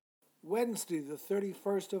Wednesday, the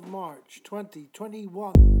 31st of March,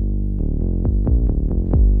 2021.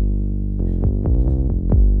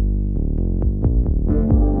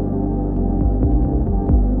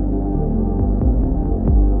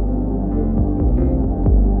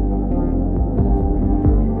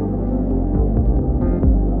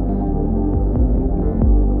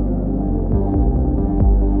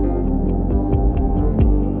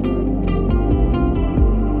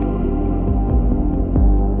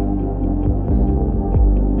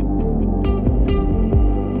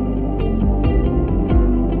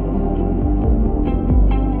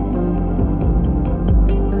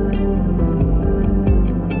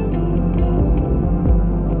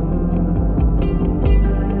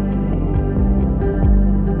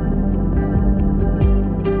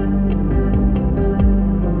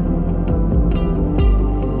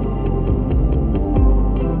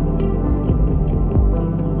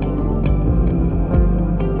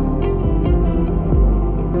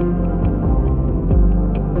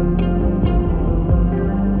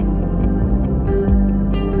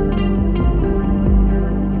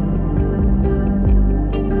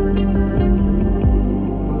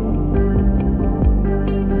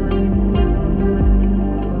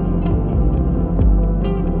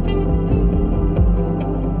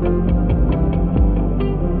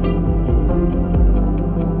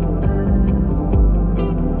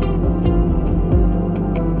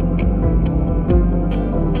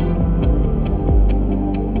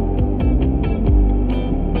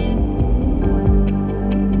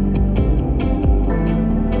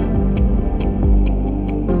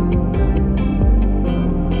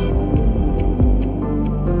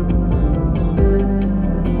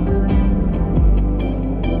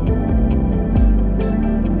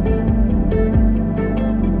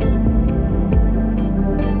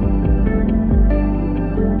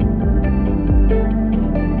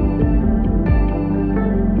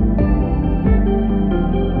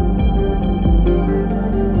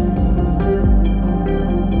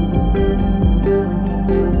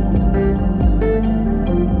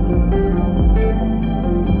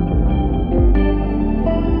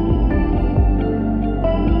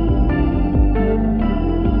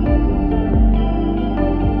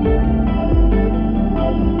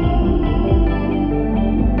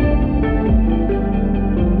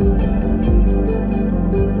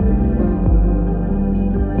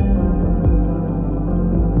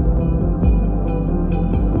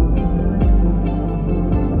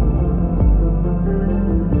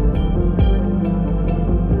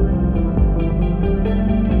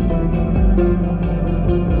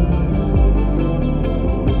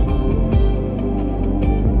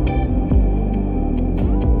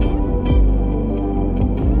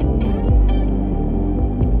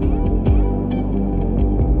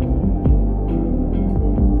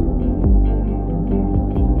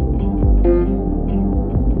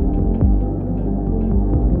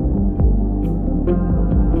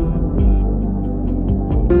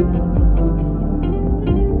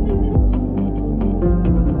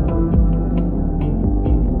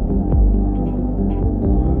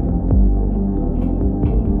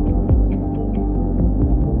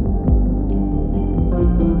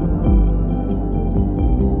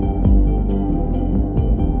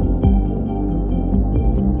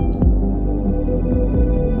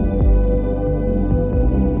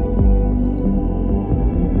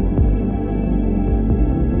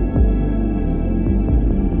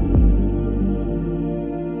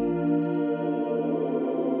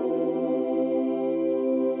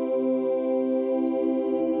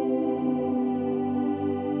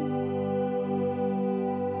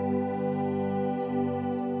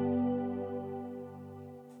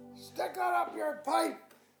 Stick it up your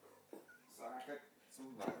pipe!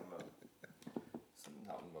 Something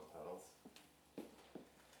happened with pedals.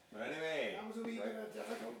 But anyway, That was a wee bit of a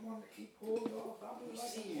difficult one to keep hold of. That was like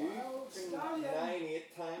see a you wild in stallion.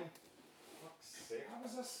 9/8 time. Fuck's sake. That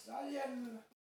was a stallion.